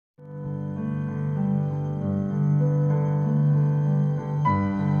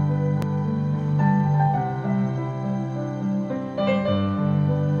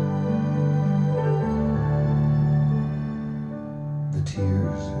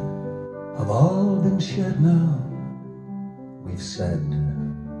have all been shed now. We've said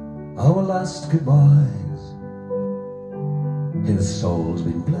our last goodbyes. His soul's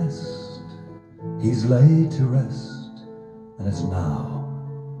been blessed, he's laid to rest, and it's now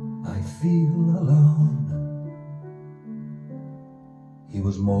I feel alone. He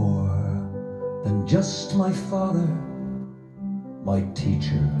was more than just my father, my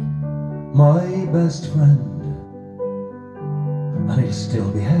teacher, my best friend, and he'll still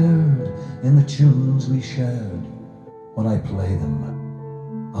be heard in the tunes we shared when I play them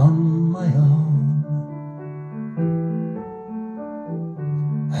on my own.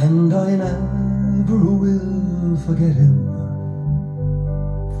 And I never will forget him,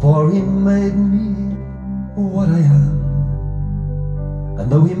 for he made me what I am. And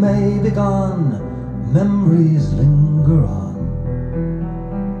though he may be gone, memories linger on,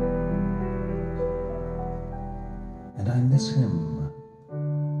 and I miss him,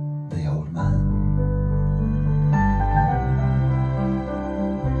 the old man.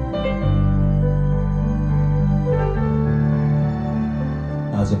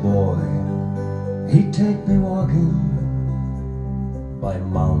 As a boy, he'd take me walking by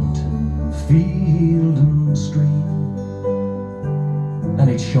mountain, field and stream, and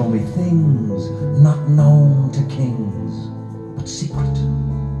he'd show me things not known to kings, but secret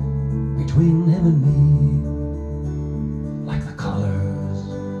between him and me, like the colors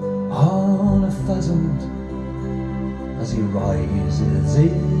on a pheasant as he rises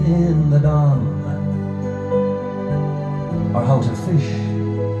in the dawn, or how to fish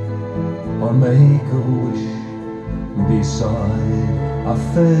or make a wish beside a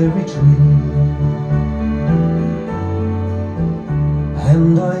fairy tree.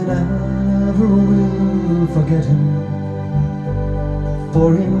 And I never will forget him,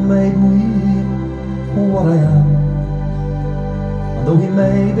 for he made me what I am. And though he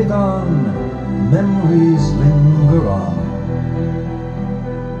may be gone, memories linger on,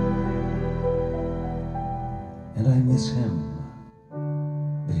 and I miss him,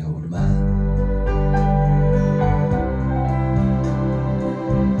 the old man.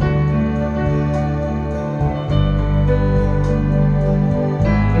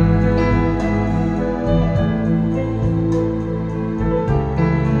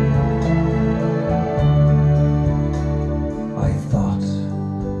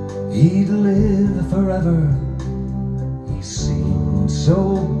 He'd live forever, he seemed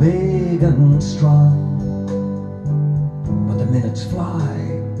so big and strong. But the minutes fly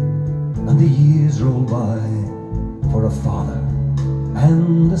and the years roll by for a father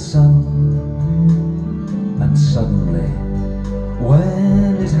and a son. And suddenly,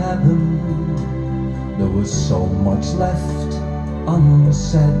 when it happened, there was so much left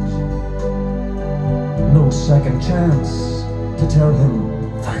unsaid. No second chance to tell him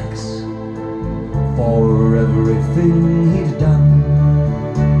thanks for everything he'd done.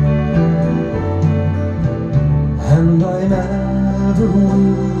 And I never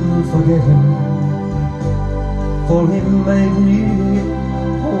will forget him, for he made me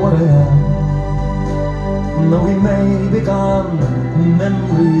what I am. Though he may be gone,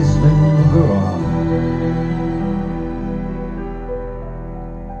 memories linger on.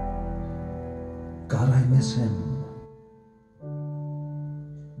 God, I miss him,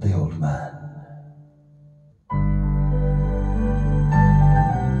 the old man.